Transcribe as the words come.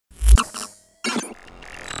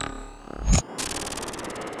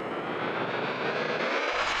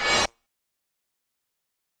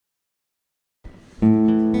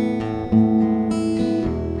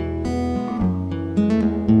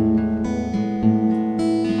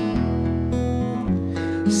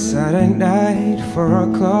Saturday night, 4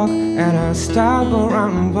 o'clock, and I stop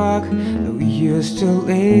around the block that we used to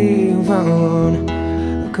live on.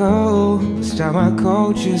 Go, this time my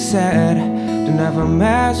coach said to never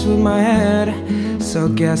mess with my head. So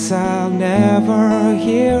guess I'll never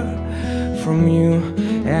hear from you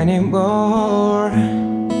anymore.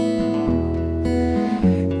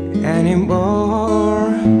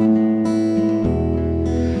 Anymore.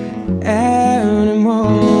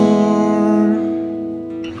 Anymore.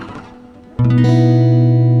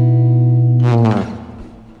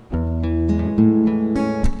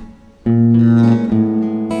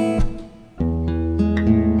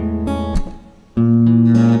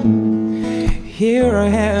 Here I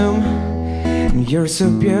am, and you're so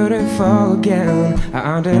beautiful again.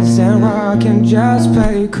 I understand why I can just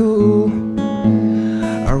play cool.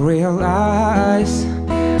 I realize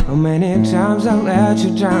how many times I let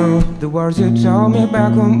you down. The words you told me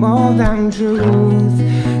back were more than truth.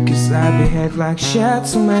 Cause I behaved like shit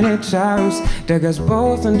so many times, dug us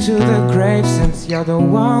both into the grave. Since you're the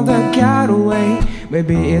one that got away,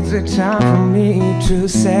 maybe it's the time for me to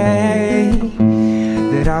say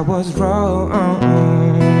that I was wrong.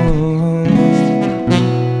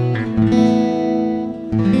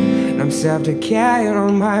 And I'm self-decaying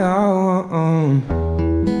on my own.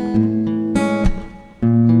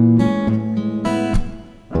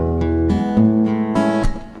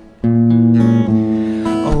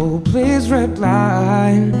 Oh, please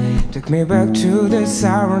reply. Take me back to the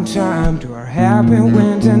siren time, to our happy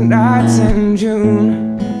winter nights in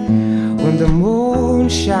June, when the moon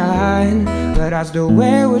shine, but that's the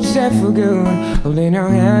way we'd stay for good. Holding your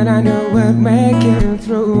hand, I knew we'd make it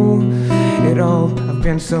through it all. I've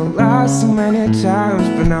been so lost so many times,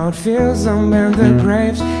 but now it feels I'm in the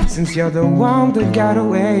graves. Since you're the one that got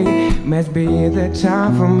away, must be the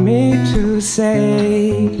time for me to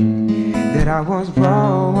say that I was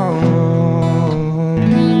wrong.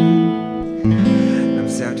 I'm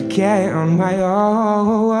self-decaying on my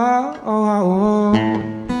own.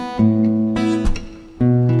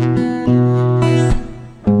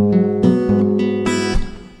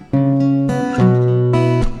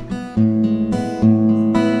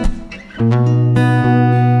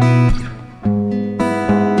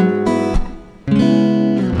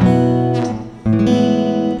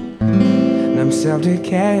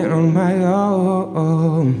 Self-decaying on my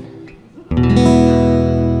own.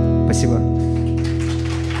 Спасибо.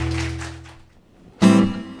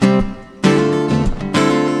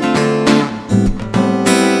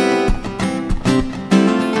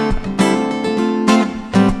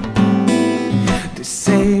 The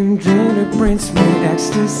same dream that brings me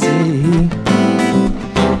ecstasy,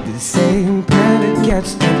 the same pain that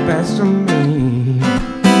gets the best of me,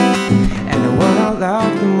 and the one I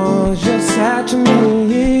love the most just said to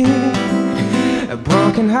me, a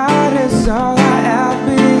broken heart is all I have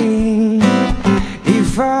been.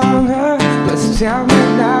 If I'm her, let's tell me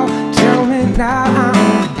now, tell me now.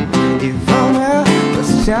 If I'm her,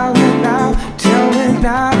 let's tell me now, tell me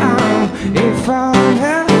now. If I'm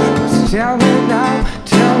her, let's tell me now,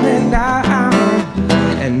 tell me now.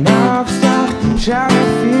 And now I've stopped trying to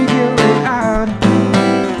figure it out.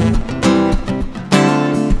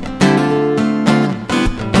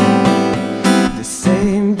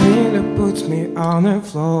 Me on the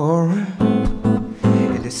floor,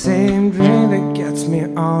 and the same dream that gets me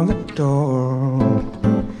on the door.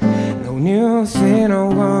 No new thing, I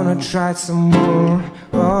wanna try some more.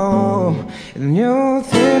 Oh, the new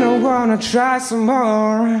thing, I wanna try some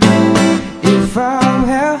more. If I'm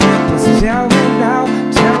here, please tell me now,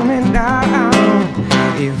 tell me now.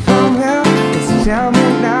 If I'm here, please tell me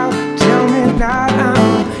now, tell me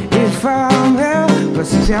now. If I'm here,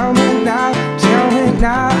 please tell me now, tell me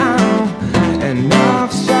now. And now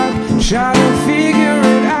I've stopped trying to figure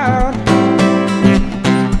it out.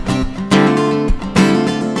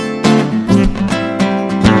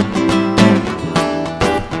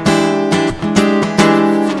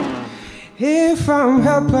 If I'm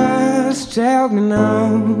helpless, tell me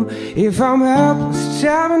now. If I'm helpless,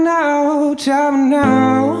 tell me now, tell me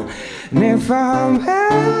now. And if I'm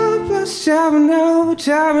helpless, tell me now,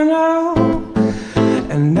 tell me now.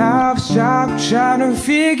 And I've stopped trying to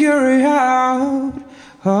figure it out.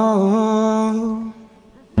 Oh.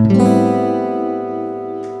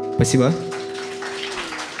 Спасибо.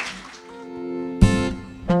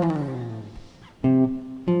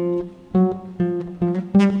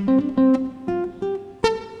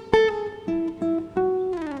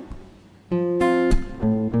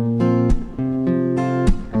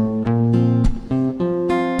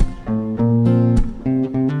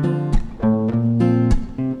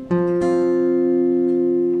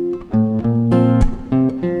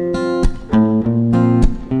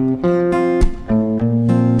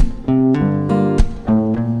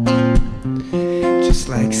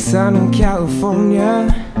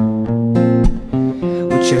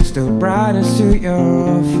 just the brightness to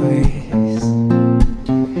your face.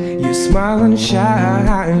 You smile and shine,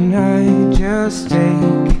 I just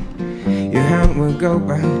take your hand, will go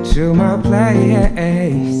back to my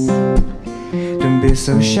place. Don't be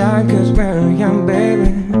so shy, cause we're young,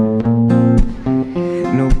 baby.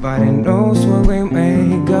 Nobody knows where we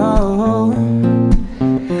may go.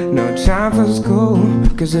 No time for school,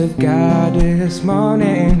 cause we've got this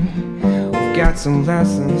morning. We've got some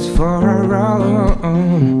lessons for our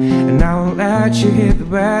own. And I won't let you hit the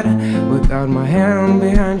bed without my hand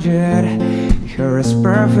behind your head. You're as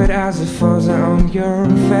perfect as the falls on your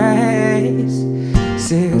face.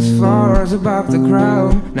 6 floors above the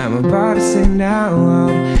ground, now I'm about to sing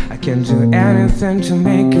out. I can't do anything to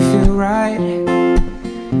make you feel right.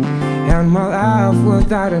 And my life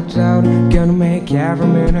without a doubt, gonna make every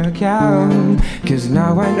minute count. Cause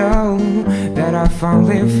now I know that I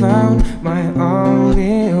finally found my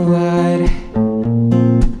only light.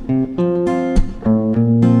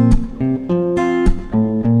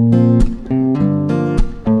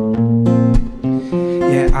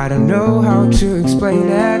 I don't know how to explain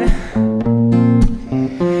that,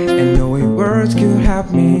 and no way words could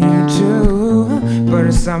help me too. But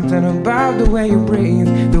there's something about the way you breathe,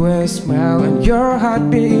 the way you smell and your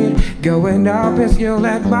heartbeat going up as you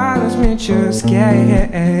let miles meet your skin.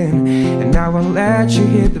 And I won't let you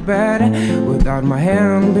hit the bed without my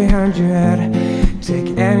hand behind your head.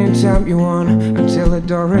 Take any time you want until the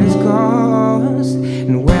door is closed.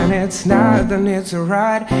 And when it's not, then it's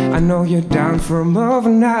alright. I know you're down for a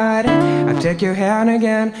movie night. I take your hand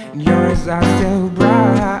again, and yours are still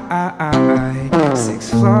bright. 6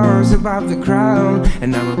 floors above the ground,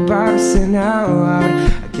 and I'm about to sing out.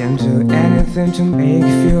 I can't do anything to make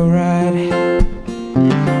you feel right.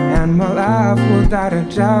 And my life without a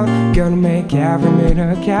doubt, gonna make every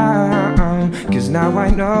minute count. Cause now I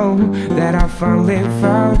know that I finally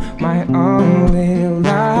found my only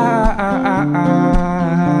light.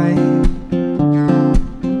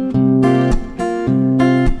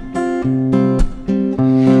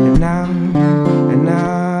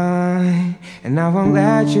 And I won't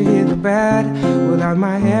let you hit the bed without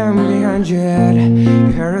my hand behind your head.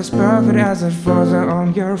 Your hair is perfect as it falls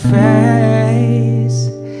on your face.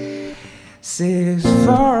 6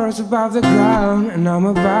 floors above the ground, and I'm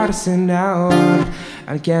about to sing out.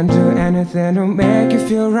 I can't do anything to make you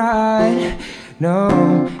feel right.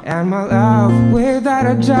 No, and my love without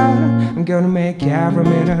a doubt, I'm gonna make every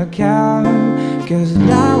minute count. Cause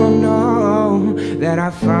now I know that I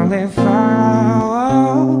finally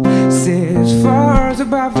found 6 floors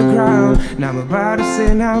above the ground. Now I'm about to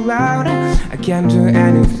sing out loud. I can't do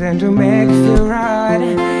anything to make you feel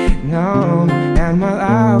right. No, and my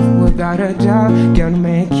love without a doubt, gonna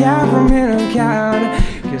make every minute count.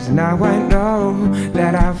 Cause now I know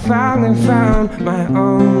that I finally found my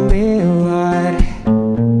only light.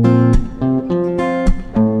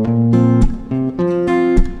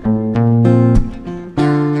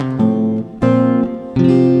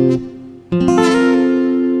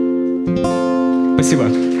 Спасибо.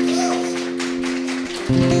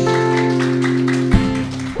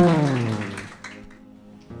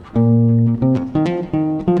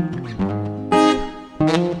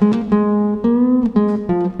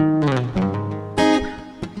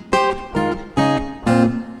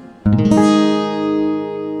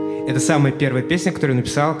 Это самая первая песня, которую я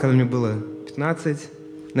написал, когда мне было 15.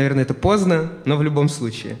 Наверное, это поздно, но в любом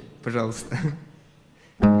случае, пожалуйста.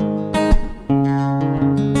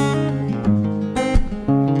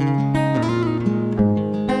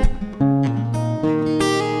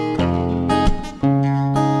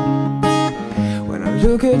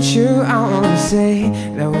 Look at you, I wanna say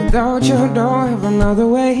that without you I don't have another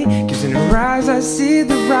way. Cause in your eyes I see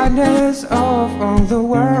the brightness of all the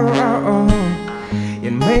world.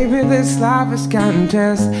 And maybe this life is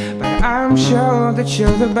contest, but I'm sure that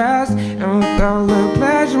you're the best. And with all the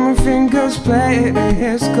pleasure my fingers play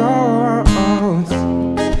his chords,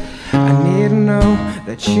 I need to know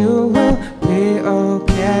that you will be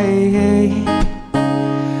okay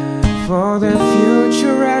for the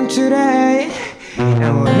future and today.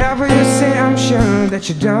 And whatever you say, I'm sure that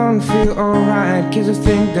you don't feel alright. Cause I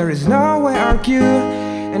think there is no way I argue,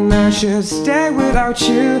 and I should stay without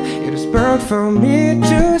you. It is perfect for me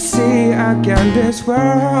to see again this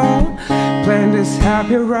world, playing this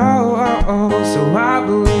happy role. So I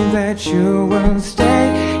believe that you will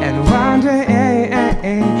stay, and one day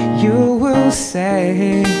you will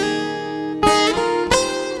say,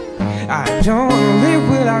 I don't wanna live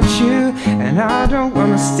without you, and I don't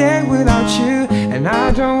wanna stay without you, and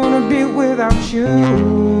I don't wanna be without you.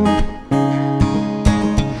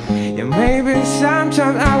 You may maybe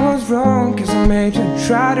sometimes I was wrong, cause I made you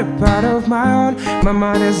try to part of my own. My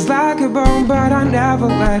mind is like a bomb, but I never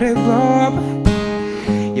let it blow up.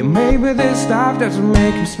 Yeah, maybe this stuff doesn't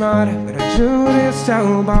make me smarter, but I do this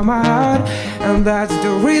all by my heart. And that's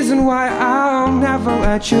the reason why I'll never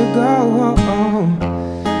let you go.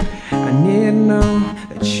 I need to know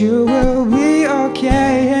that you will be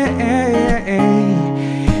okay,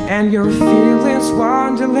 and your feelings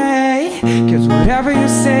won't delay. Cause whatever you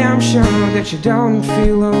say, I'm sure that you don't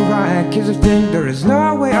feel alright. Cause I think there is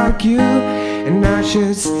no way I argue, and I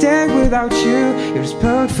should stay without you. It's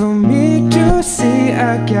good for me to see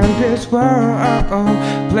again this world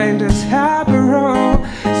playing this happy role.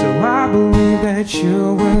 So I believe that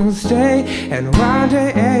you will stay, and one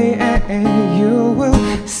day you will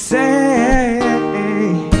say,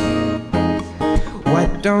 why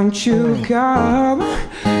don't you come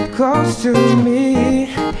close to me?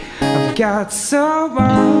 I've got so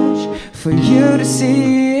much for you to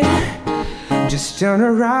see. Just turn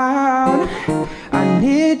around, I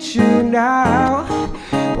need you now.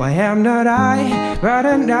 Why am not I but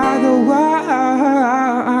another one?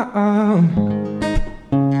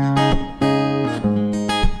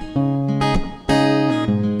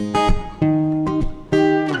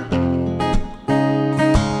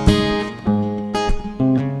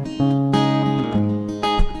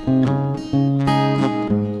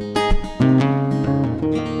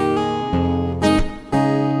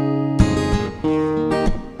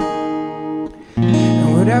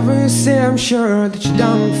 Whatever you say, I'm sure that you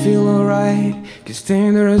don't feel alright. Cause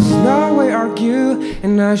then there is no way argue,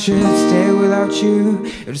 and I should stay without you.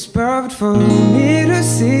 It's perfect for me to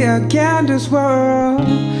see again this world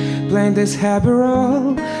playing this happy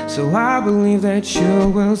role. So I believe that you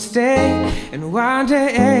will stay, and one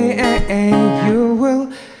day you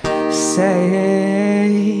will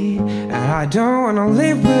say, I don't wanna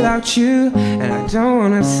live without you, and I don't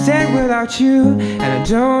wanna stay without you, and I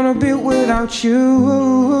don't wanna be without you.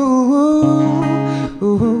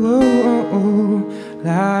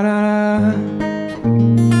 La, la, la.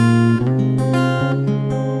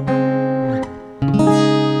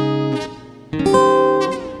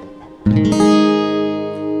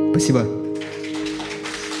 Спасибо.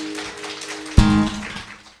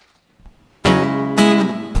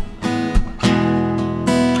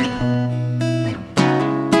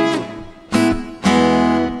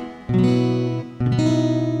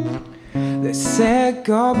 They say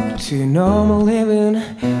go back to normal living.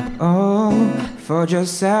 Oh, for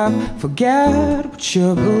yourself, forget what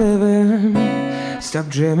you believe in. Stop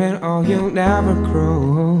dreaming or you'll never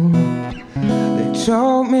grow. They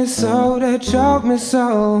told me so, they told me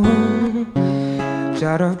so.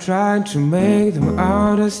 Tired of trying to make them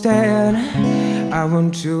understand. I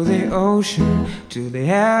went to the ocean, to the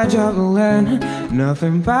edge of the land.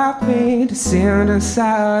 Nothing but me to see the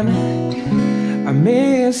sun. I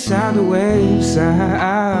miss how the waves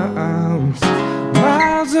sounds.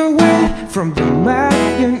 Miles away from the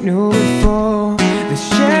man you knew before. This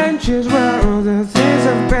changes were the things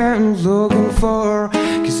I've been looking for.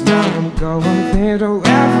 Cause now I'm going through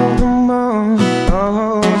ever the most.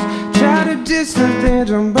 Try to distance things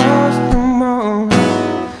from both the most,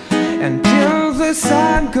 until the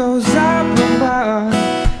sun goes up above.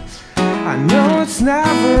 I know it's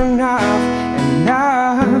never enough,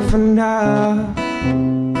 enough, enough.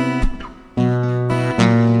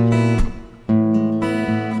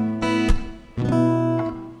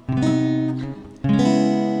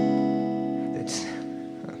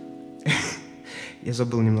 Я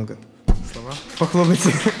забыл немного слова.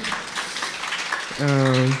 Похлопайте.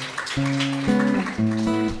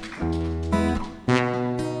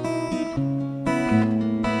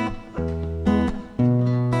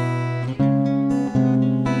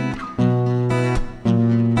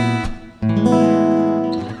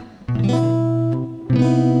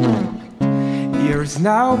 Years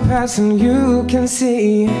now passing, you can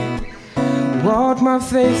see what my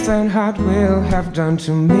faith and heart will have done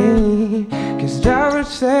to me. Cause there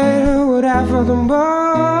is there whatever the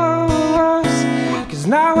most. Cause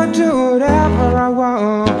now I do whatever I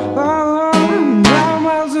want. Now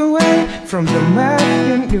miles away from the man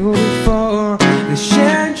you knew before. The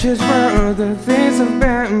changes were the things I've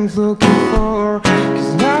been looking for.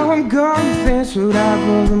 Cause now I'm going things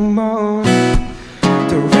whatever the most.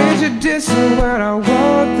 To reach a distance where I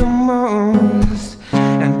want the most,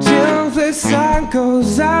 until the sun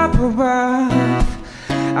goes up above.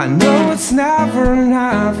 I know it's never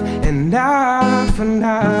enough, enough,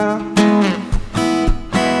 enough.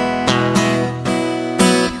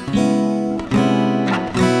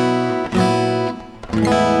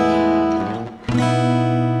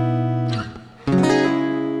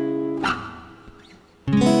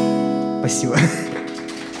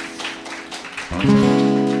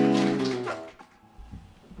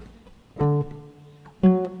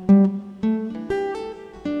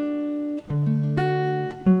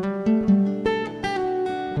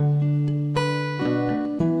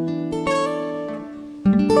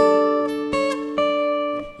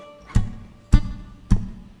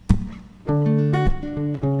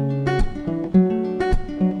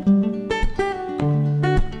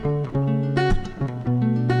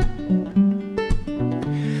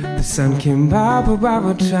 The sun came up above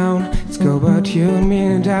our town. Let's go about you and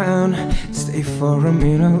me down. Stay for a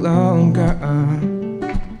minute longer.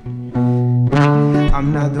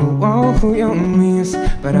 I'm not the one who you miss,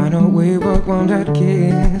 but I know we both want that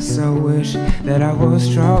kiss. I wish that I was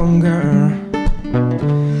stronger.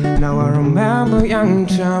 Now I remember young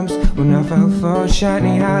times when I fell for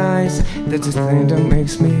shiny eyes. That's the thing that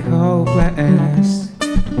makes me hopeless.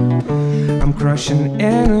 I'm crushing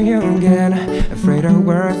into you again, afraid of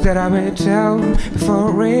words that I may tell before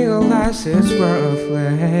I realize it's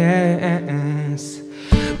worthless.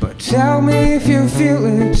 But tell me if you feel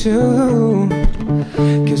it too,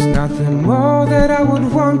 'cause nothing more that I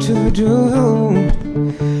would want to do,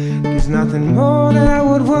 'cause nothing more that I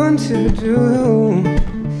would want to do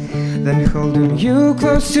than holding you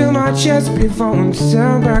close to my chest before we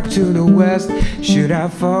turn back to the west. Should I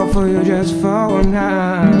fall for you just for one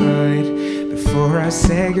night before I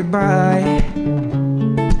say goodbye?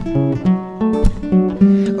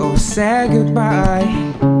 Oh, say goodbye.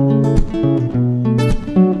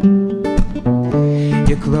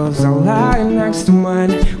 Your clothes are lying next to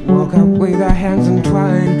mine. Woke up with our hands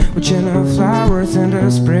entwined, watching our flowers in the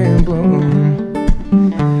spring bloom.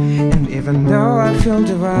 And even though I feel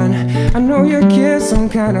divine, I know your kiss some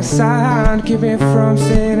kind of sign. Keep me from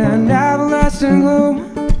staying in everlasting gloom.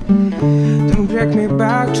 Don't drag me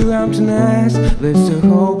back to emptiness, leads to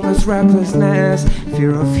hopeless recklessness.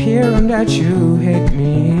 Fear of hearing that you hate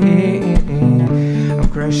me. I'm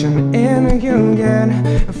crashing into you again,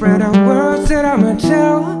 afraid of words that I might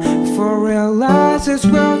tell before I realize it's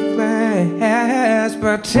worthless.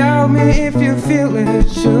 But tell me if you feel it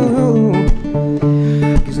too,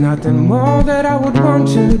 'cause nothing more that I would want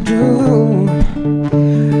to do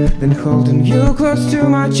than holding you close to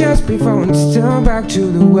my chest before we turn back to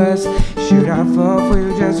the west. Should I fall for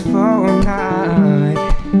you just for one night?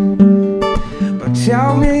 But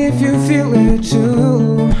tell me if you feel it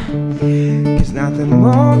too, 'cause nothing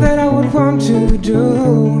more that I would want to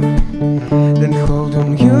do than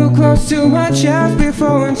holding you close to my chest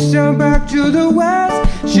before we turn back to the west.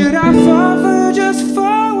 Should I fall for you just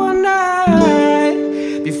for one night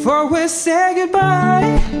before we say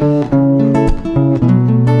goodbye?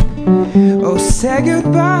 Oh, say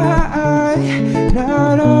goodbye.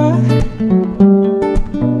 No, no.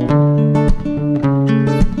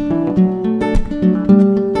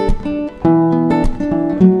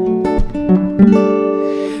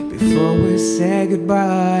 Before we say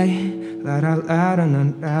goodbye. La la la la la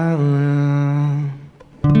la.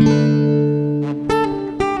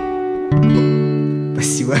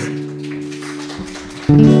 Спасибо.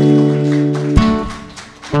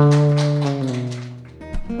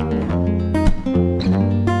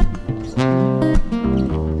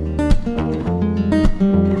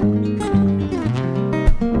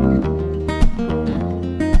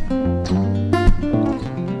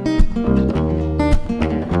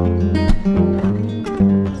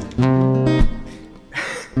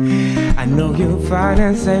 I know you're fine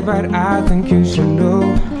and say, but I think you should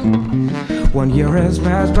know. 1 year has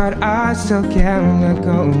passed, but I still can't let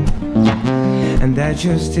go. And that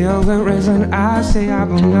you're still the reason I stay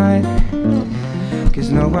up all night.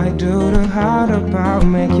 'Cause no, I do the hard about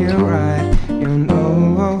make you right. You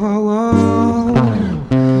know,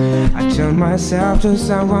 I turned myself to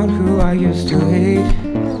someone who I used to hate,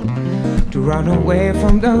 to run away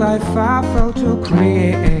from the life I felt to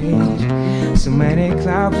create. So many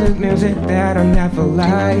clubs with music that I never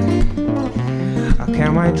liked. How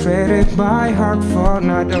can I trade it my heart for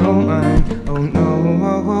not all mine? Oh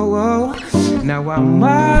no, now I'm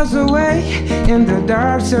miles away in the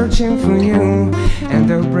dark searching for you, and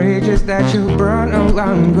the bridges that you burned a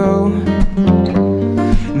long ago.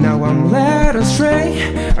 Now I'm led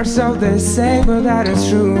astray, or so they say, but that is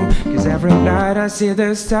true. 'Cause every night I see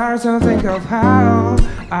the stars and think of how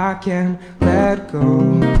I can let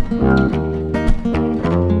go.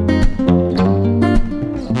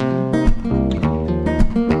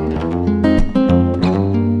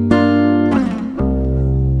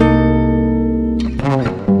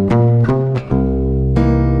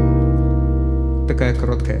 Такая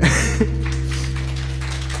короткая.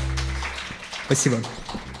 Спасибо.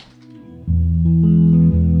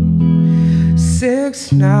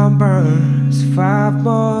 6 numbers, 5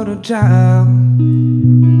 more to dial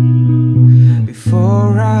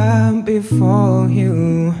before I'm before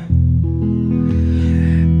you.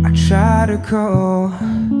 I try to call,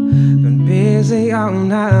 been busy all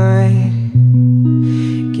night.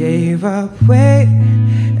 Gave up waiting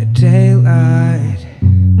at daylight.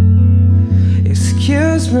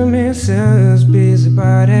 Excuse me, Mrs.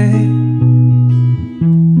 Busybody.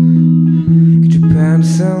 Could you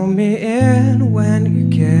pencil me in when you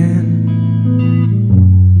can?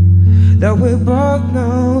 that we both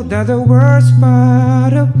know that the worst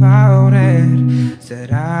part about it is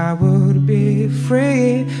that I would be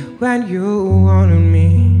free when you wanted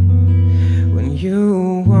me, when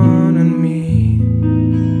you wanted me.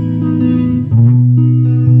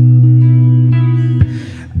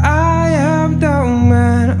 I am the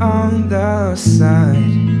man on the side,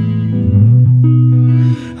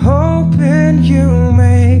 hoping you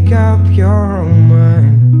make up your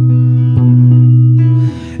mind.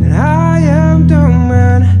 And I am the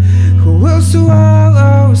man who will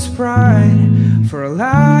swallow his pride for a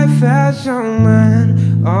life as a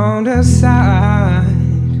man on the side.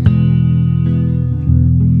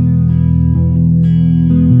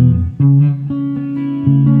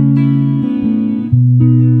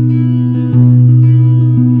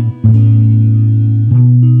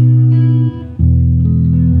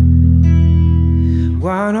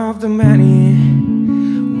 One of the many,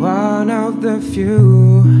 one of the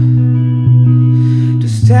few, to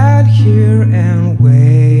stand here and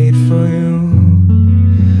wait for you.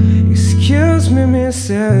 Excuse me,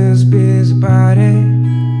 Mrs. Busybody,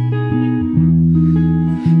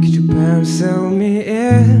 could you pencil me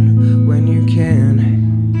in when you can?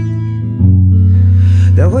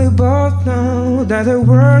 That we both know that the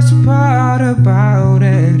worst part about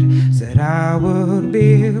it is that I would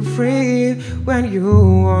be free when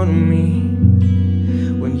you wanted me,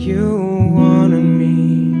 when you wanted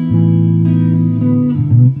me.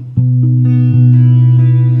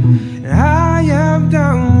 And I am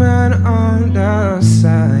the man on the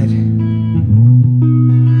side,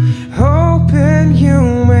 hoping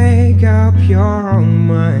you make up your own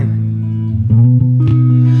mind.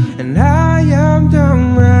 And I am the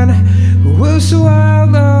man who will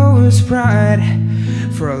swallow his pride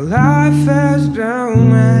for a life as the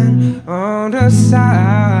man on the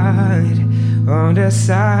side, on the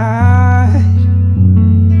side.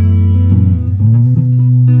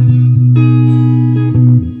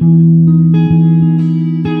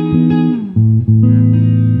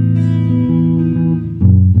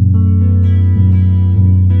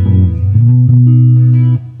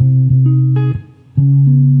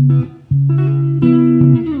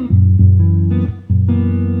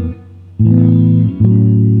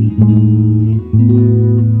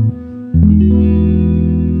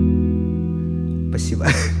 Спасибо.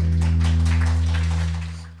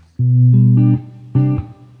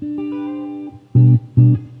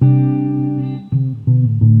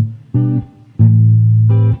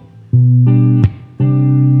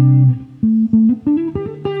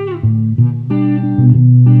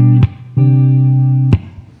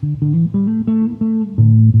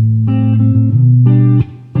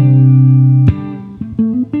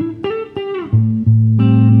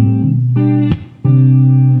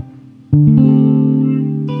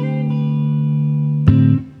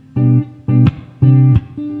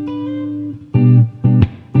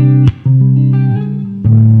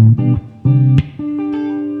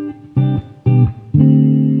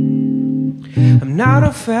 I'm not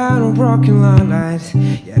a fan of broken lights,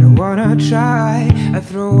 yet I wanna try. I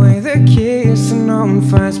throw away the keys to no one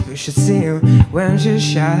finds, but she see him when she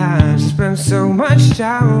shines. I spend so much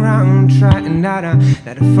time around trying not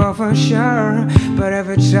to fall for sure, but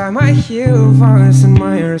every time I hear a voice in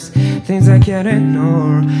my ears, things I can't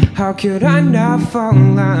ignore. How could I not fall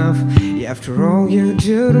in love? Yeah, after all you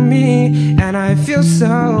do to me, and I feel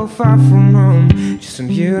so far from home, just when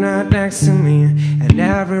you're not next to me. And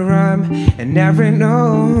every rhyme and every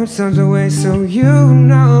note sounds away, so you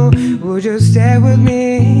know, would you stay with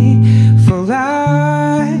me for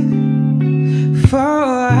life, for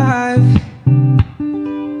life?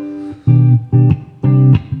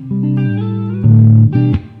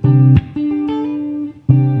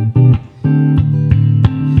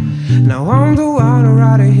 Now I'm the one who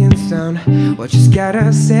write her hints down, what she's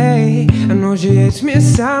gotta say. I know she hates me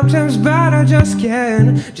sometimes, but I just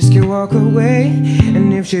can't walk away.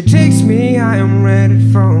 And if she takes me, I am ready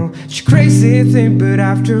to fall. She's crazy thing, but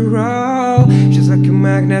after all, she's like a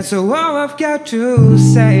magnet, so all I've got to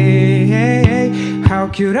say, how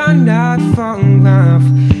could I not fall in love?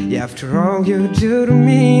 Yeah, after all you do to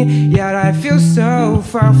me, yet I feel so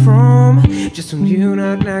far from, just when you're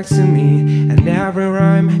not next to me. And every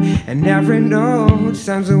rhyme and every note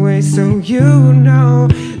sounds away, so you know,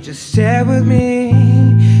 just stay with me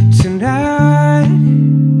tonight,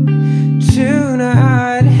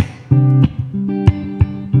 tonight.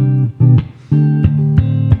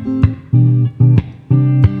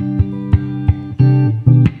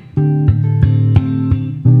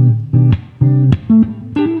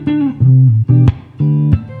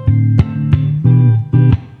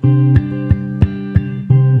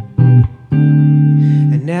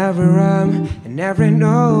 And every rhyme rhyme and every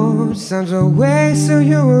note sounds away so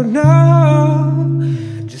you will know.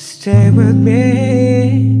 Just stay with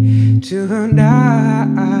me tonight,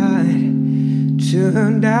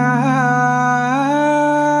 tonight.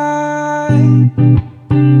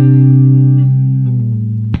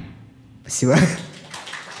 Спасибо.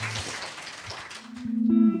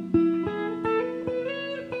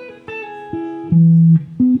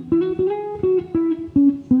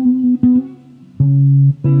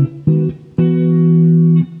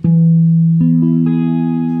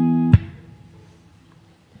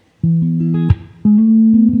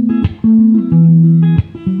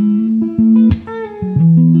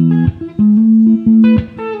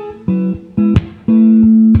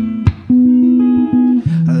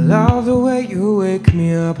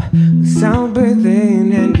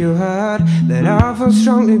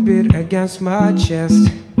 Strongly beat against my chest.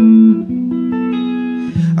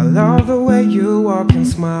 I love the way you walk and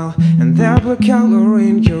smile, and that blue color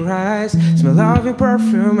in your eyes. Smell of your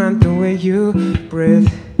perfume and the way you breathe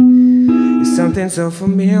is something so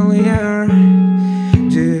familiar.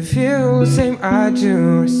 Do you feel the same I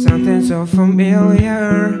do? Something so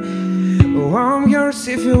familiar. Oh, I'm yours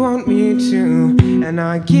if you want me to, and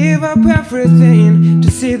I give up everything to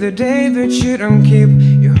see the day that you don't keep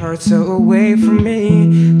your heart so away from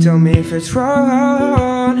me. Tell me if it's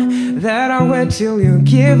wrong that I wait till you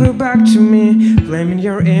give it back to me, blaming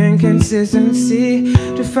your inconsistency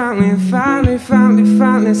to finally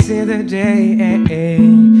see the day,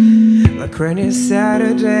 like rainy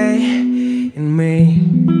Saturday in May.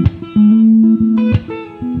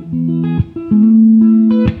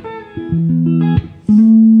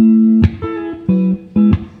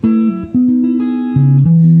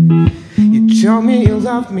 Tell me you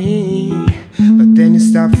love me, but then you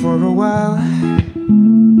stop for a while.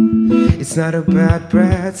 It's not a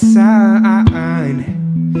bad sign,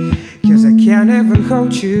 'cause I can't even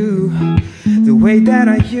hold you the way that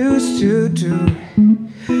I used to do.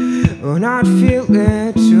 Oh, not feel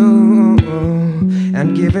it too,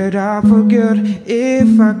 and give it up for good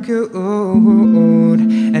if I could.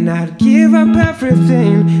 And I'd give up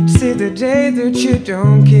everything to see the day that you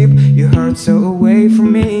don't keep your heart so away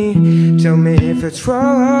from me. Tell me if it's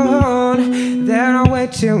wrong that I'll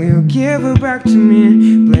wait till you give it back to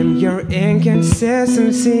me, blame your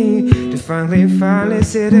inconsistency to finally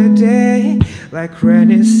see the day, like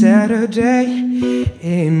rainy Saturday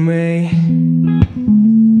in May.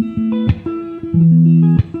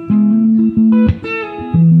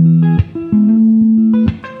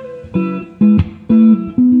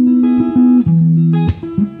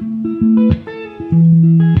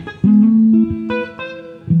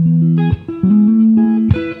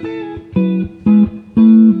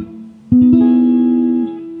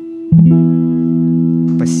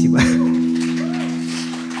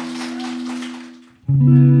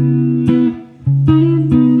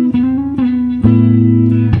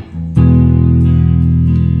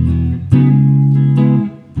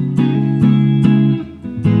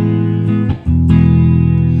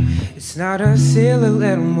 Not a silly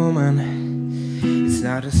little moment, it's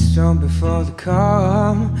not a storm before the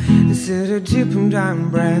calm. This is a deep and dying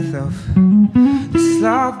breath of this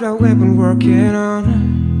love that we've been working on.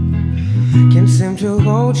 Can't seem to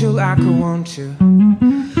hold you like I want to,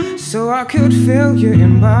 so I could feel you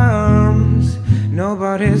in my arms.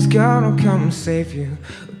 Nobody's gonna come and save you,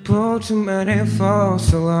 pull too many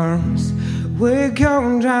false alarms. We're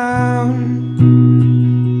going down,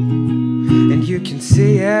 and you can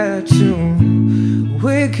see it too.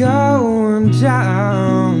 We're going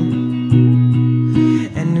down,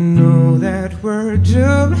 and you know that we're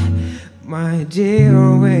doomed, my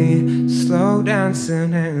dear. We slow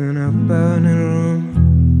dancing in a burning room.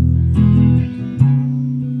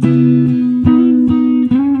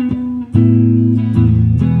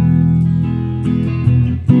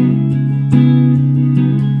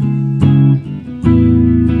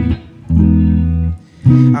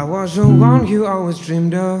 I was the one you always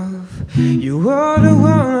dreamed of. You were the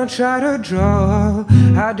one I tried to draw.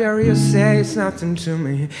 How dare you say it's nothing to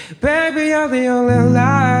me? Baby, you're the only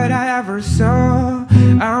light I ever saw.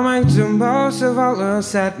 I'll make the most of all the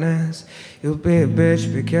sadness. You'll be a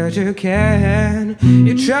bitch because you can.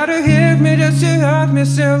 You try to hit me just to hurt me,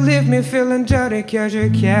 still leave me feeling dirty cause you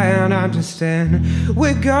can't understand.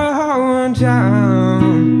 We're going down,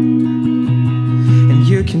 and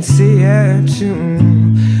you can see it too.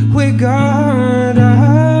 We're going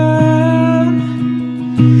down,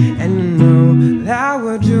 and you know that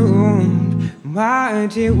we're doomed, my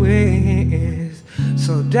dear ways.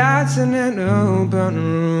 So dancing in an open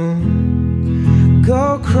room.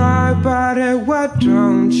 Go cry about it, why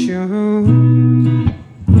don't you?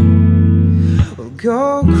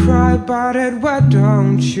 Go cry about it, why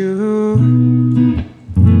don't you?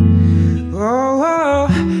 Oh, oh,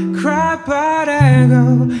 cry about it,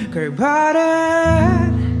 go cry about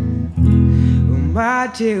it. Oh,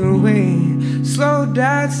 my dear way, slow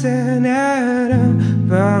dancing at a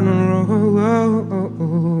burning road.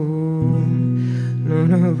 No,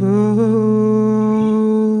 no.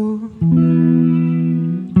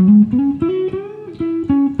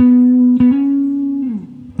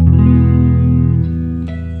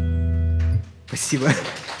 Спасибо.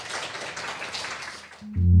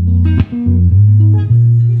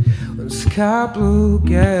 When sky blue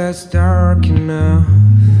gets dark enough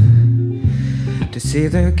to see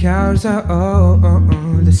the cars are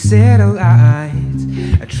the city lights,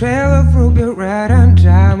 a trail of ruby red and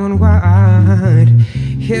diamond white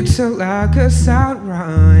hits her like a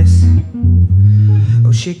sunrise.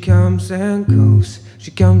 Oh, she comes and goes,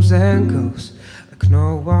 she comes and goes like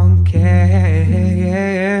no one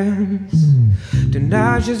cares.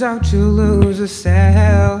 Tonight she's out to lose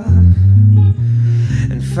herself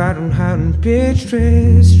and fight on Hidden Beach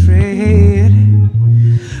Street.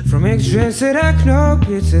 From extrinsic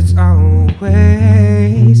knobs, it's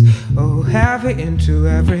always heavy into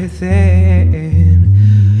everything.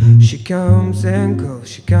 She comes and goes,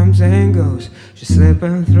 she comes and goes. She's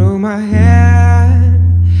slipping through my head.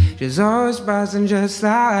 She's always buzzing just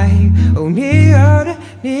like neon,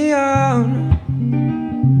 neon.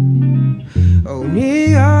 Oh,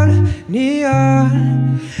 neon,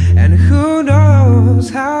 neon. And who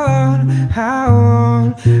knows how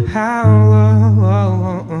long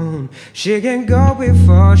she can go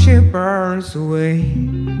before she burns away.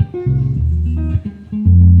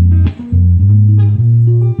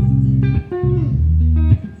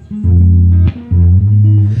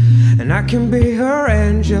 And I can be her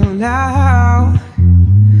angel now.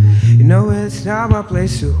 You know it's not my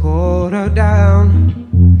place to hold her down.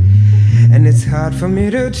 And it's hard for me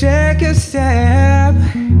to take a step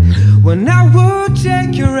when I would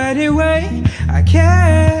take you anyway. I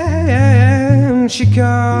can. She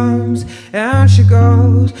comes and she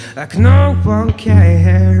goes like no one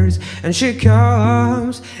cares. And she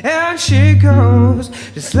comes and she goes,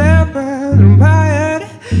 just slipping in my head.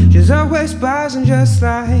 She's always buzzing just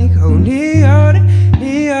like neon,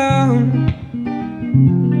 neon.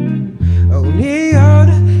 Oh,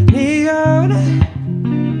 neon, neon.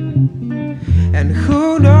 And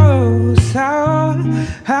who knows how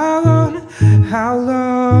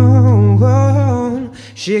long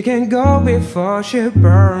she can go before she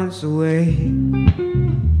burns away.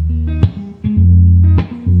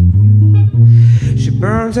 She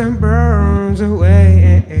burns and burns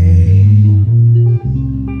away.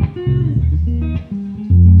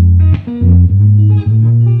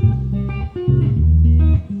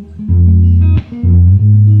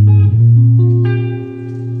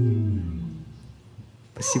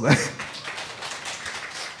 Спасибо.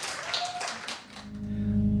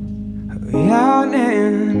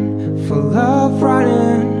 Yawning, full of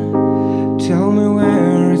running. Tell me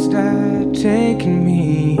where is that taking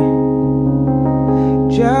me?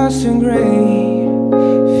 Just a great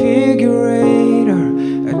figure eight or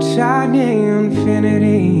a tiny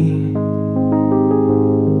infinity.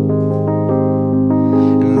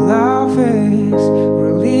 And love is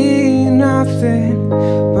really nothing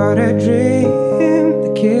but a dream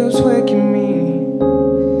that keeps waking me.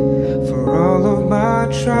 For all of my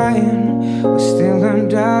trying, we're still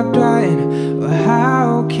end up dying. Well,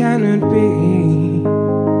 how can it be?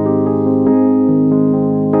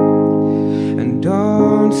 And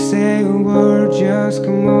don't say a word, just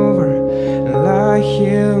come over and lie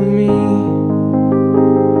here with me.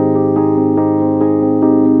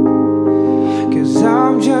 'Cause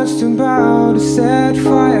I'm just about to set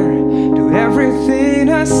fire to everything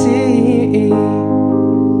I see.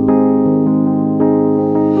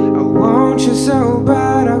 I want you so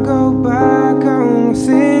bad, I'll go back on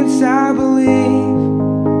things I believe.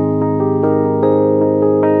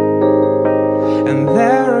 And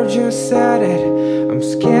there I just said it, I'm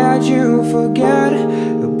scared you forget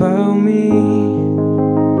about me.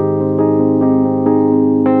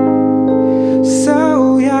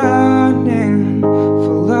 So yearning,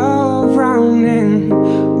 full of running,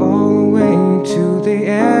 all the way to the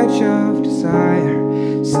edge of desire.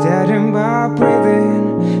 Steadying by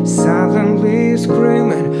breathing, silently screaming.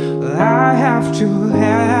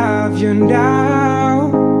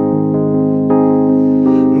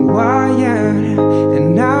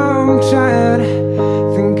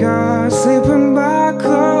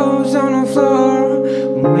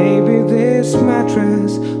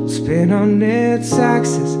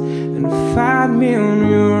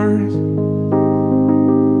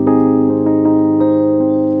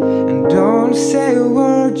 don't say a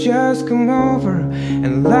word, just come over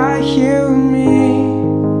and lie here with me.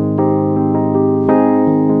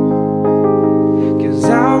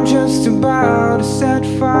 I'm just about to set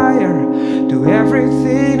fire to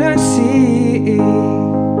everything I see.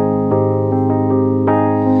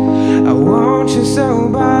 I want you so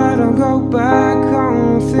bad, I'll go back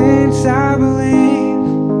on things I believe.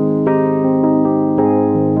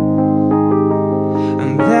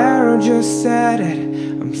 And there I just said it,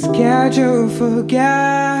 I'm scared you'll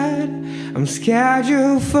forget. I'm scared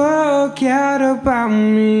you'll forget about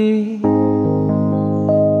me.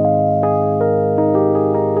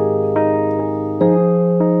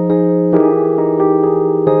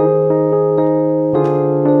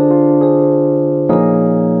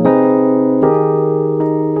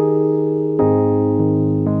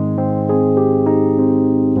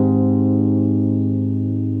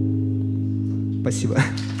 Спасибо.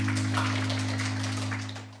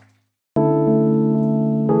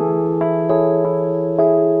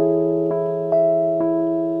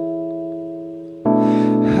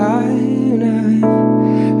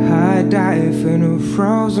 I dive into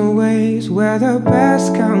frozen waves where the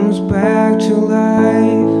best comes back to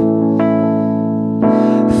life.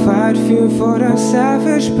 Fight fear for the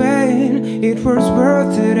savage pain, it was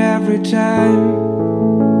worth it every time.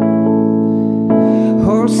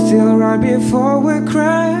 Hold still right before we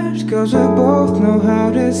crash, cause we both know how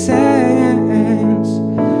this ends.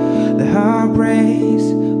 The heart breaks,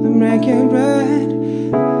 we make it red,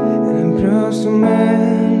 and I'm close to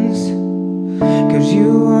mends. Cause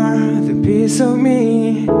you are the piece of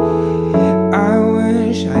me I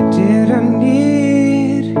wish I didn't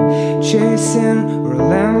need. Chasing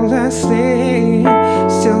relentlessly,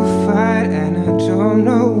 still fight and I don't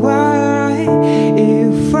know why.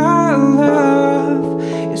 If our love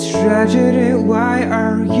is tragedy, why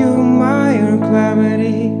are you my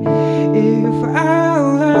calamity? If I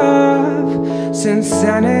love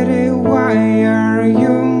sincerity, why are you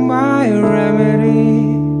my remedy?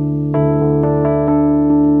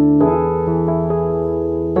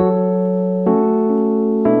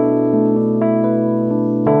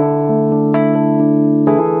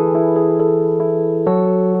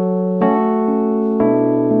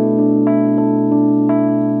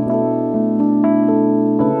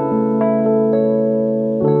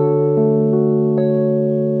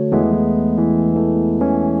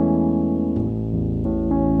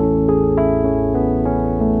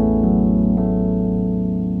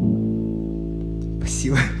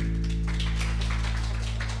 Спасибо.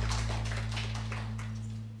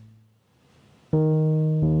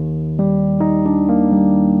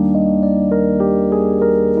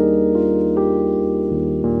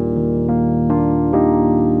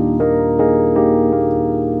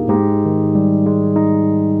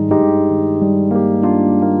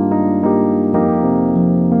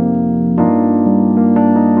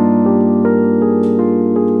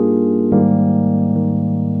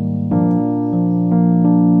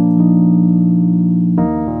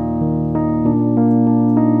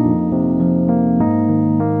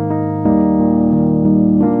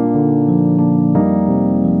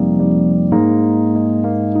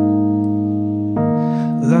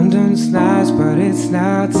 London's nice, but it's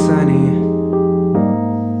not sunny.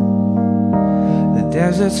 The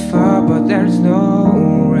desert's far, but there's no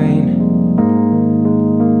rain.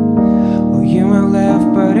 Well, you might laugh,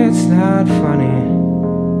 but it's not funny.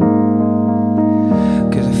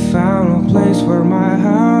 Cause I found a place where my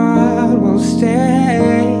heart will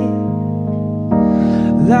stay.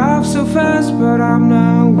 Love so fast, but I'm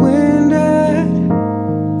not winded.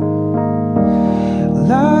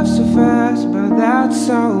 Love so fast, but that's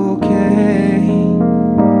okay.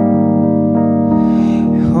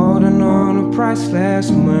 Holding on to priceless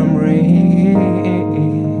memories.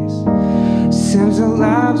 Since our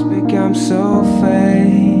lives become so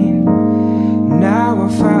faint, now I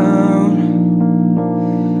found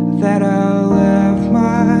that I left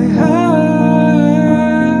my heart.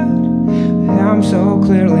 I'm so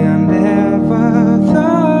clearly I never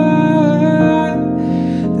thought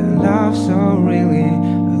that love so really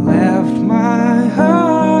left my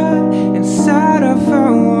heart inside of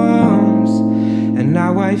her arms, and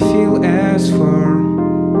now I feel as firm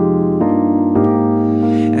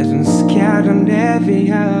as in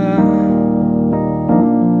Scandinavia.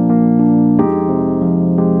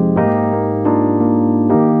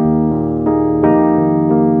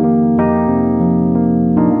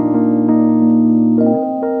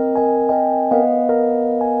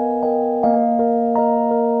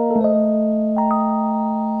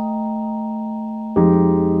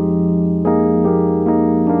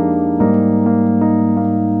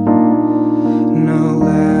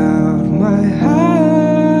 My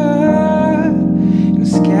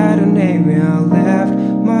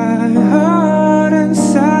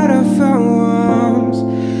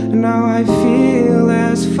now I feel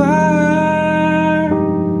as far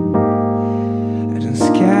and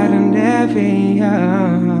scared and heavy.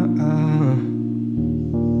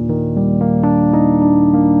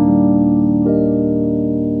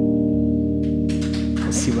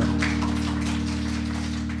 Спасибо.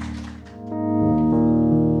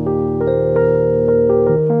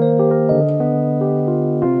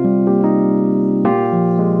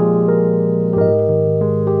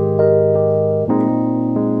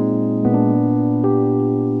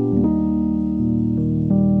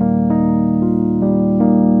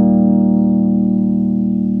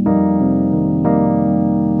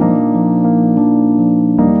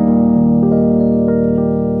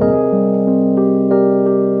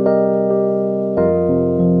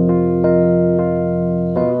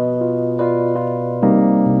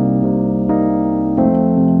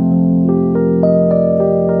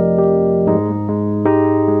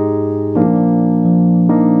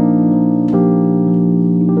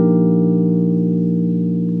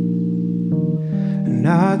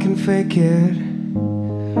 Fake it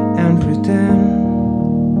and pretend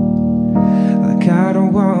like I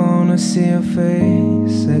don't wanna see your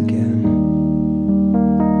face again,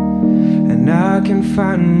 and I can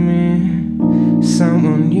find me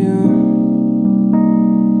someone new,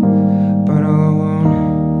 but all I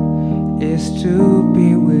want is to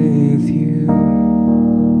be with you.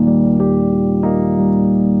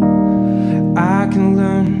 I can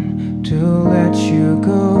learn to let you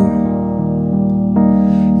go,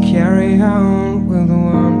 carry on with a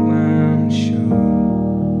one-man show.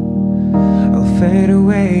 I'll fade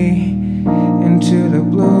away into the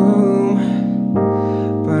blue,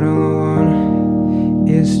 but all I want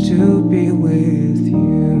is to be with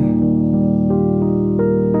you.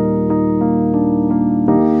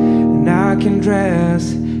 And I can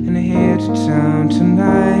dress and head to town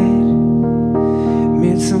tonight,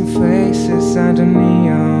 meet some faces under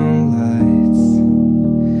neon lights.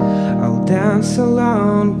 I'll dance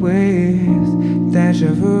along with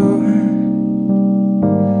deja vu,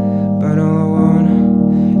 but all I want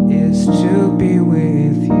is to be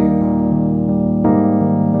with you.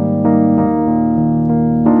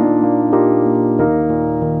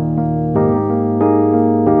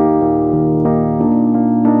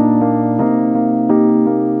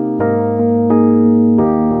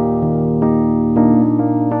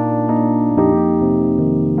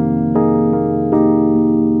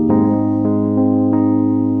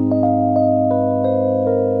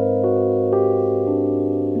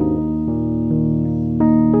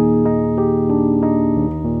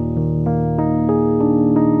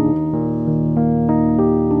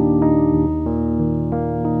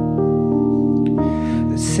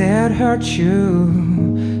 Said hurt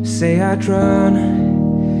you, say I'd run,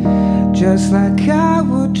 just like I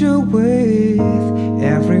would do with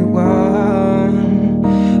everyone.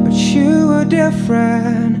 But you were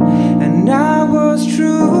different, and I was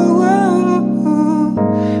true.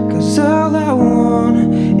 'Cause all I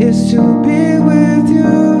want is to be with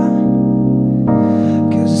you.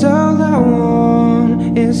 'Cause all I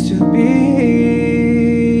want is to be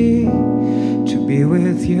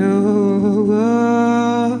with you.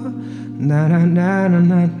 Na na na na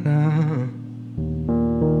na na.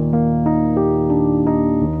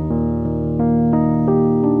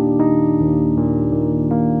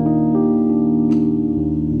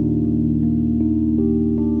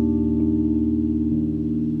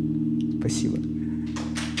 Спасибо.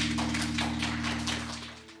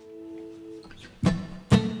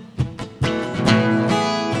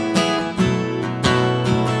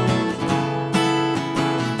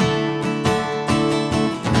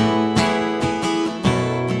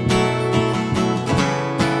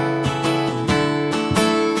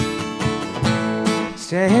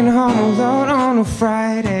 Staying home alone on a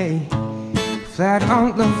Friday, flat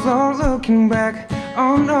on the floor looking back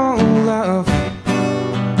on no love.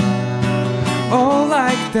 All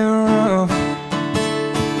like the rough.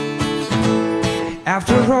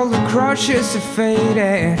 After all the crushes have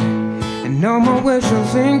faded, and no more wishful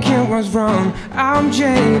thinking was wrong, I'm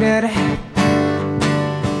jaded,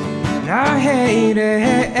 and I hate it,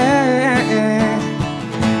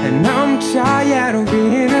 and I'm tired of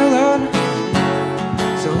being alone.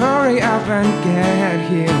 So hurry up and get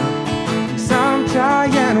here, 'cause I'm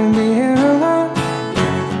tired of being alone.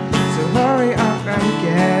 So hurry up and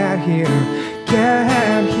get here,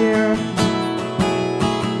 get here.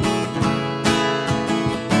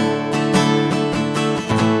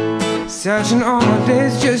 Searching all my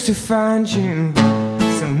days just to find you,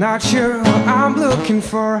 so I'm not sure what I'm looking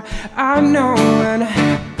for. I know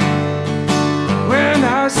when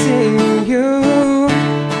I see you,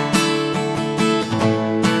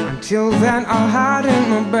 Until then I'll hide in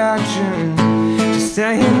my bedroom, just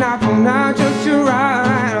staying up all night just to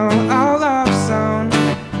write a love song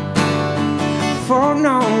for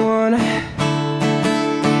no one.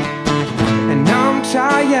 And I'm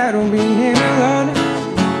tired of being alone,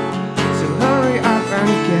 so hurry up and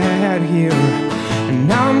get here. And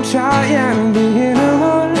I'm tired of being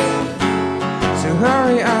alone, so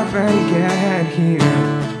hurry up and get here.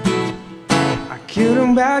 I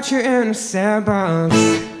couldn't bet you in a sandbox,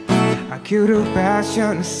 I could have passed you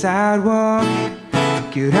on the sidewalk.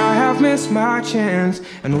 Could I have missed my chance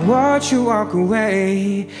and watched you walk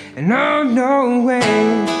away? And no, no way.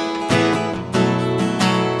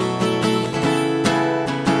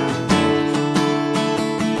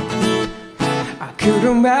 I could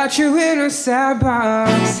have met you in a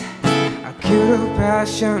sandbox, I could have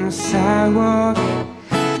passed you on the sidewalk.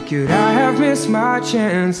 Could I have missed my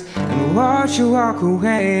chance and watched you walk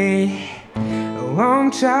away? Oh,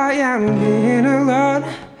 I'm tired of being alone,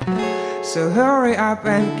 so hurry up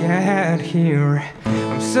and get here.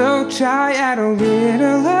 I'm so tired of being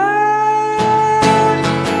alone,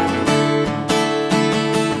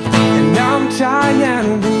 and I'm tired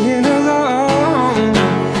of being alone,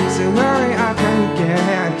 so hurry up and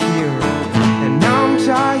get here. And I'm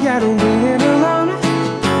tired of being alone,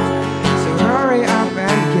 so hurry up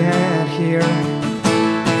and get here.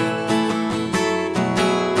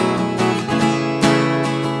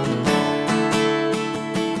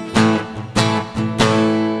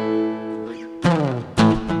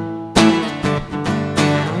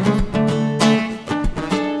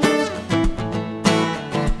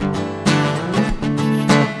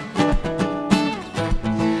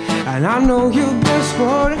 And I know you've been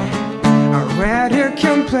spoiled, I read your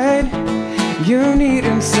complaint, you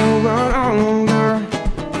needing someone older.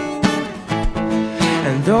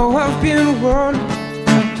 And though I've been warned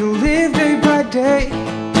to live day by day,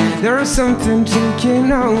 there's something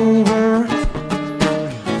taking over.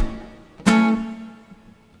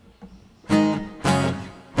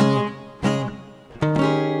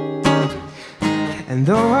 And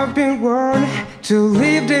though I've been warned to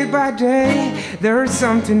live day by day, there's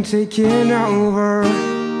something taking over.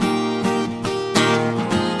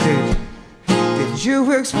 Did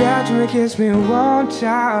you expect me to kiss me one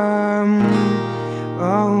time?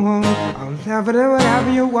 Oh, I'll never do whatever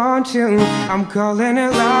you want to. I'm calling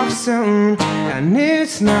it love soon, and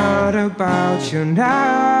it's not about you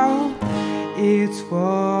now, it's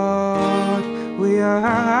what we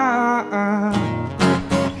are.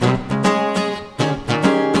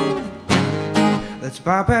 Let's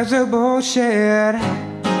bypass the bullshit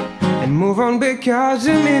and move on, because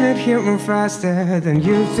a minute here moves faster than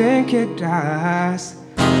you think it does.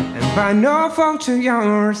 And by no fault of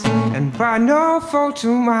yours, and by no fault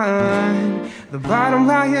of mine, the bottom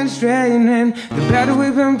line is draining the better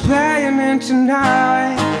we've been playing in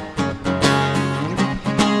tonight.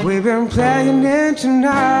 We've been playing in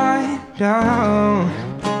tonight, no.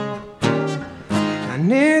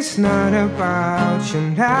 And it's not about you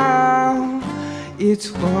now,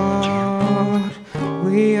 it's what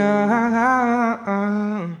we are.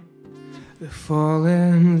 The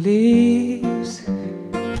fallen leaves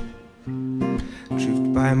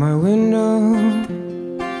drift by my window.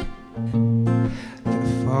 The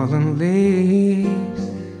fallen leaves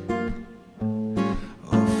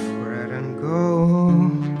of red and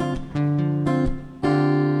gold.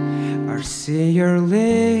 I see your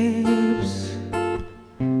lips,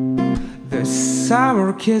 the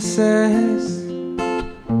summer kisses,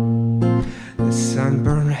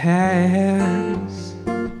 sunburned hands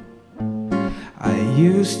I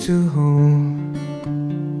used to hold.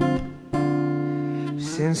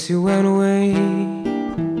 Since you went away,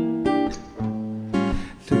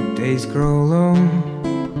 the days grow long,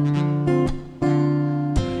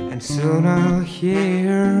 and soon I'll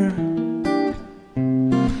hear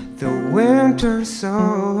the winter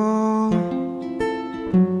song.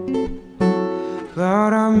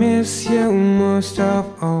 But I miss you most of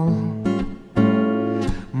all,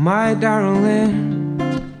 my darling.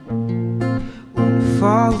 When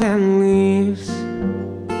fallen leaves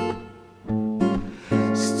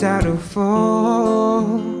start to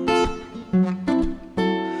fall,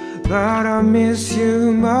 but I miss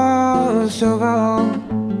you most of all,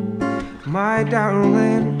 my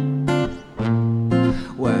darling.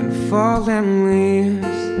 When fallen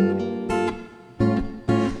leaves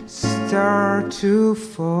start to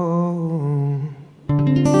fall.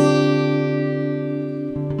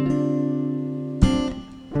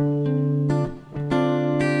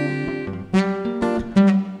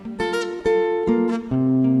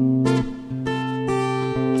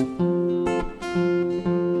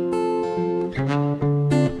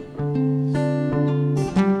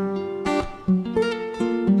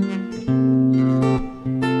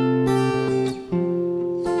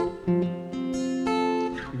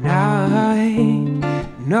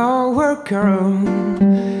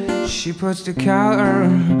 puts the color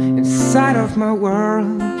inside of my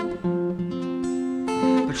world.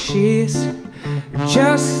 But she's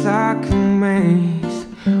just like a maze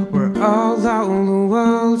where all the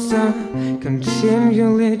worlds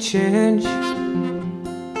continually change.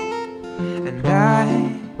 And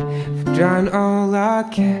I've done all I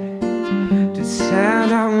can to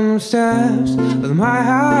stand down the steps with my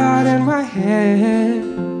heart in my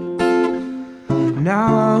hand.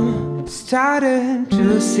 Now I'm starting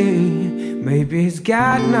to see maybe it's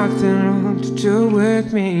got nothing to do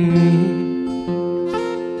with me.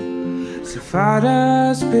 So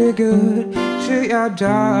fathers, be good to your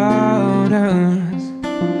daughters.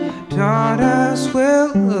 Daughters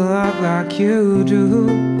will love like you do.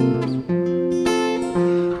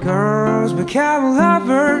 Girls become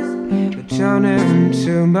lovers, but turn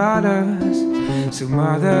into mothers. So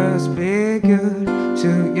mothers, be good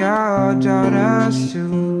to your daughters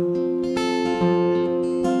too.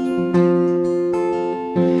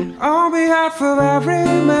 On behalf of every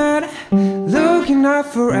man, looking out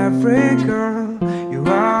for every girl, you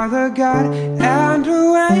are the God and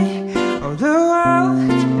the way of the world.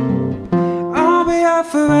 On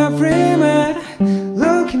behalf of every man,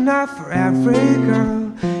 looking out for every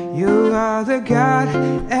girl, you are the God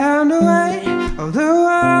and the way of the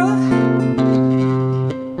world.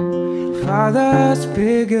 Fathers,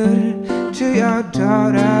 be good to your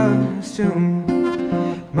daughters too.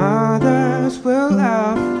 Mothers will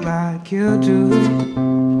love like you do.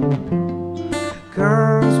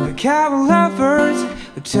 Girls become lovers,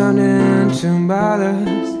 but turn into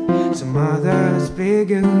mothers. So mothers, be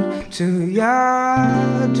good to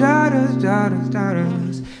your daughters, daughters,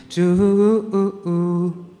 daughters too.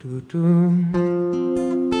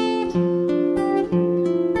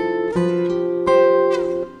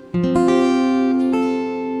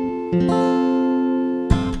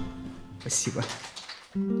 Спасибо.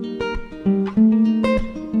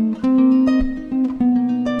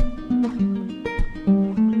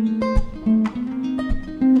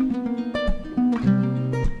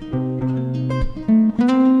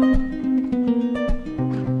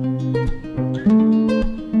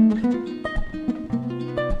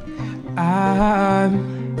 I'm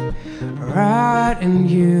writing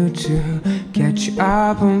you to catch you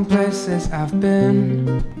up on places I've been,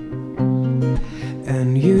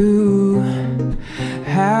 and you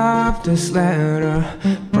have this letter.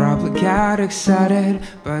 Probably got excited,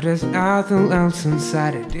 but there's nothing else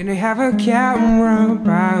inside it. Didn't have a camera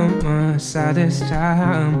by my side this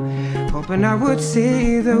time, hoping I would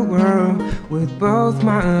see the world with both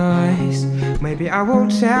my eyes. Maybe I will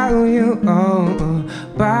tell you all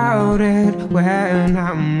about it when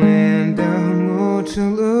I'm in the mood to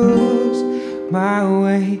lose my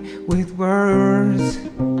way with words.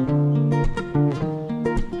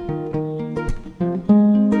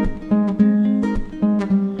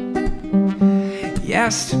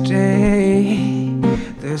 Yesterday,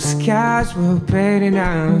 the skies were painting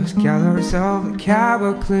out colors of a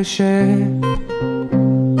cowboy cliché.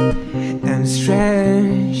 And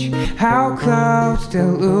strange how clouds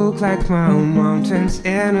still look like mountains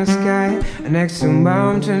in the sky, next to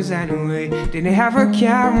mountains anyway. Didn't have a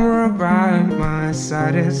camera by my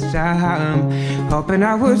side this time, hoping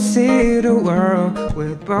I would see the world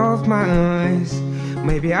with both my eyes.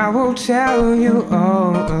 Maybe I will tell you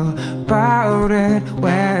all about it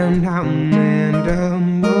when I'm in the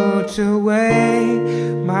mood to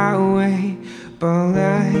wait my way. But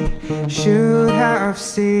I should have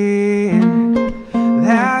seen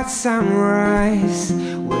that sunrise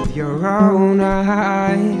with your own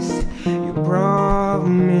eyes. You brought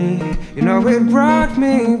me, you know it brought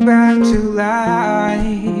me back to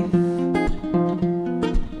life.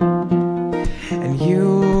 And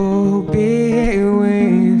you'll be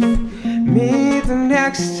with me the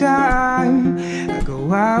next time I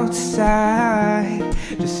go outside.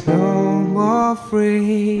 Just no more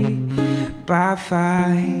free by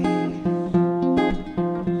fight.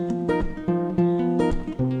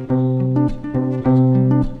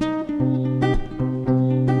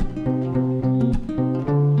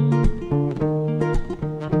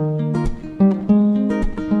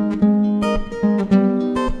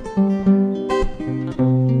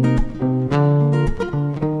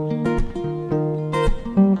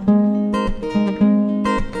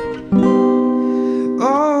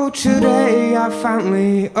 Today I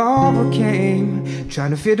finally overcame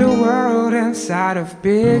trying to fit the world inside of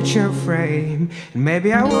picture frame. And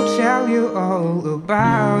maybe I will tell you all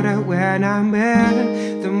about it when I'm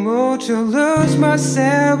in the mood to lose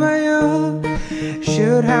myself. But you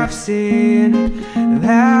should have seen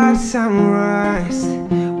that sunrise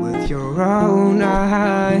with your own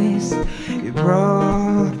eyes. You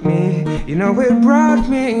brought me, you know it brought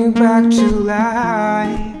me back to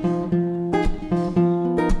life.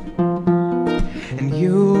 And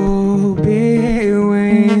you'll be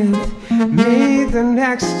with me the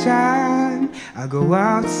next time I go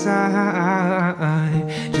outside.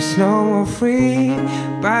 Just know I'm free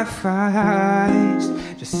by fights.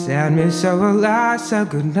 Just send me so alive, so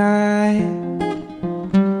good night.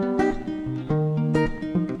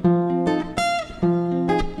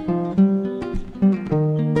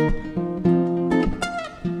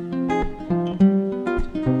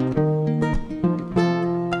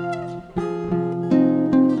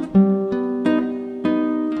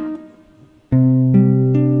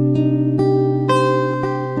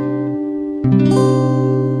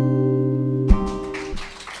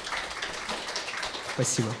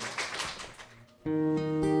 Спасибо.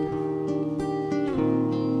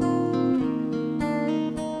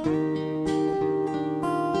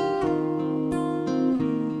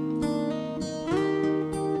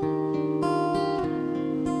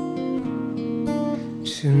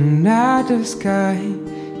 Tonight the sky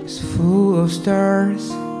is full of stars.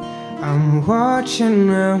 I'm watching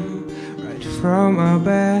them right from my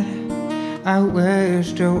bed. I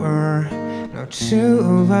wish there were no two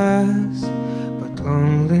of us, but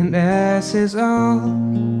loneliness is all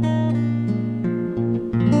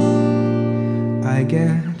I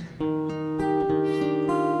get.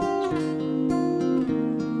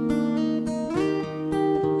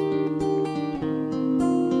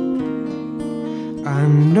 I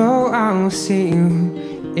know I'll see you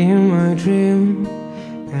in my dream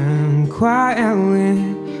and quietly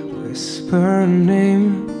whisper a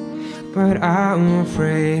name, but I'm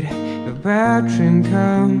afraid the bad dream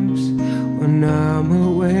comes when I'm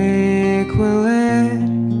awake. Will it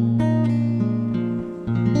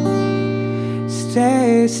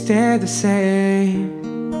stay the same?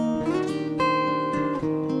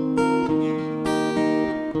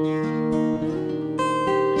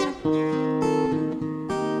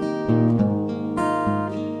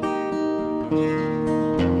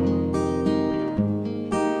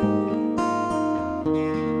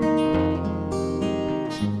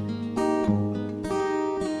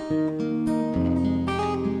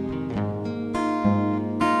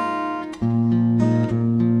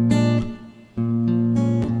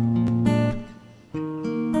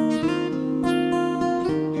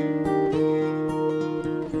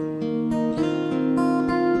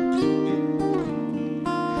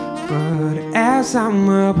 But as I'm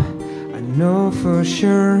up, I know for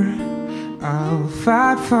sure I'll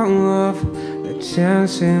fight for love, the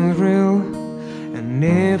chance is real. And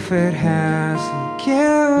if it hasn't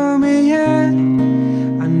killed me yet,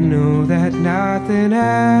 I know that nothing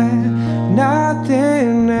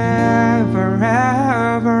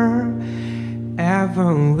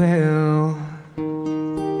ever will.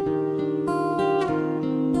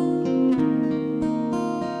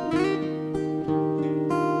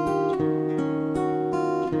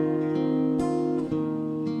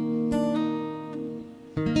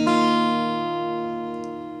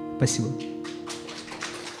 Спасибо.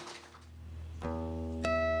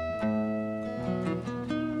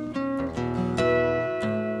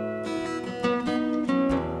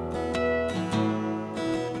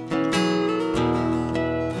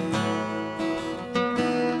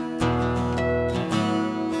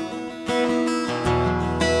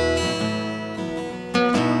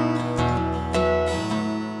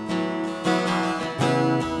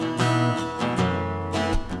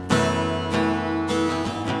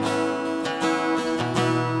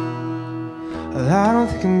 I don't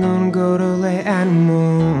think I'm gonna go to late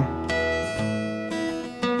anymore.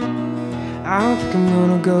 I don't think I'm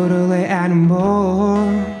gonna go to late anymore.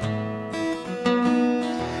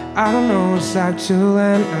 I don't know what it's like to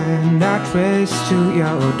land and not trace to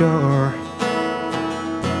your door.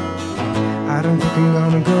 I don't think I'm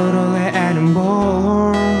gonna go to late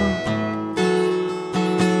anymore.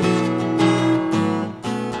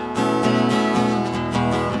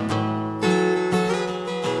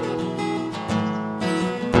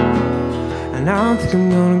 And I don't think I'm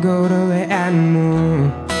gonna go to the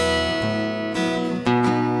animal.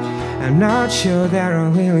 I'm not sure that I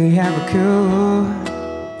really have a clue.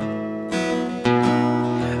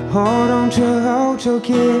 Hold on to a hotel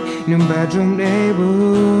key in a bedroom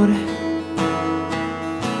neighborhood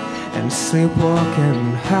and sleepwalking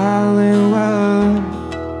in Hollywood.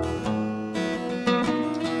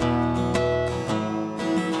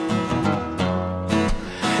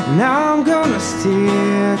 Now I'm gonna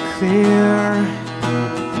steer clear.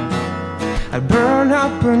 I burn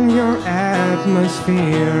up in your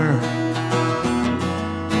atmosphere.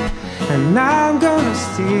 And I'm gonna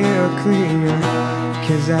steer clear,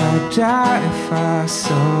 'cause I'd die if I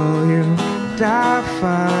saw you, die if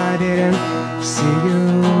I didn't see you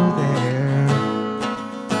there.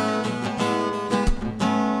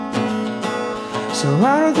 So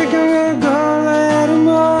I don't think I'm gonna go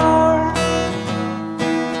anymore.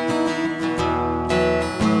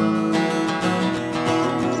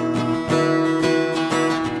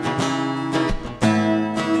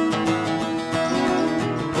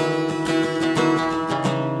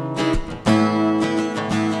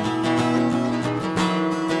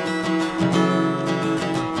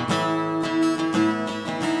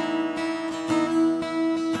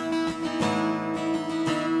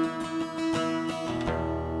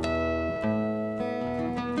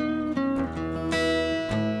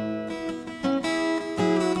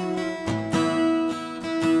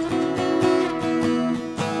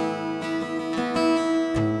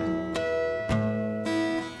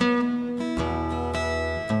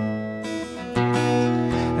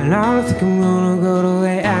 And I don't think I'm gonna go to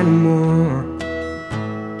it anymore.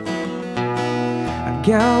 I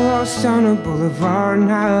get lost on a boulevard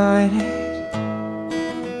night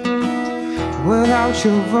without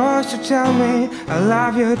your voice to tell me I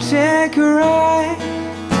love you, take a ride.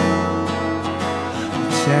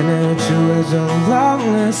 Pretending to is a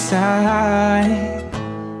lonely side.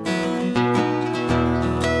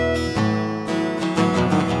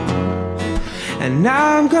 And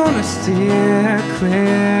I'm gonna steer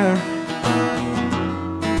clear,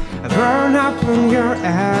 burn up in your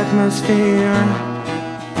atmosphere.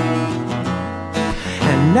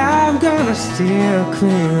 And I'm gonna steer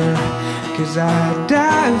clear, 'cause I'd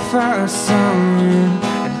die for something,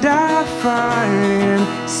 I'd die for it,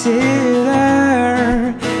 see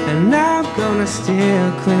there. And I'm gonna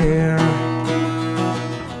steer clear,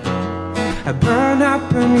 burn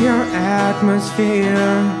up in your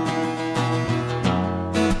atmosphere.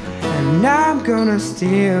 And I'm gonna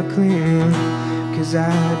steer clear, 'cause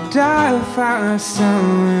I'd die if I saw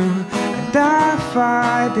you, I'd die if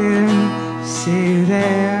I didn't see you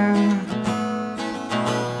there.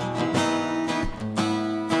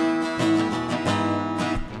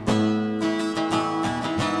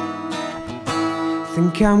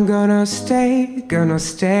 Think I'm gonna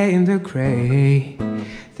stay in the gray.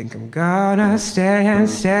 Think I'm gonna stay and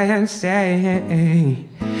stay and stay.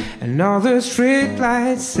 And all the street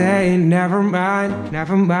lights say never mind,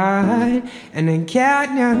 never mind. And the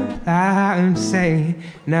canyon lights say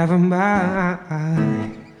never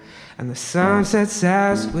mind. And the sunset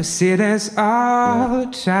says we see this all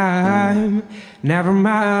the time. Never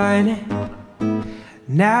mind,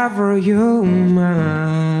 never you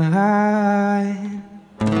mind.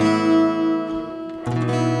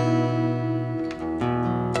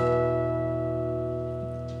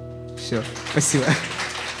 Все, спасибо.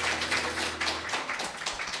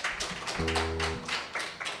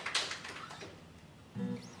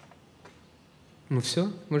 Ну все,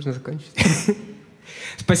 можно закончить.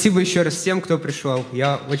 Спасибо еще раз всем, кто пришел.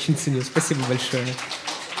 Я очень ценю. Спасибо большое.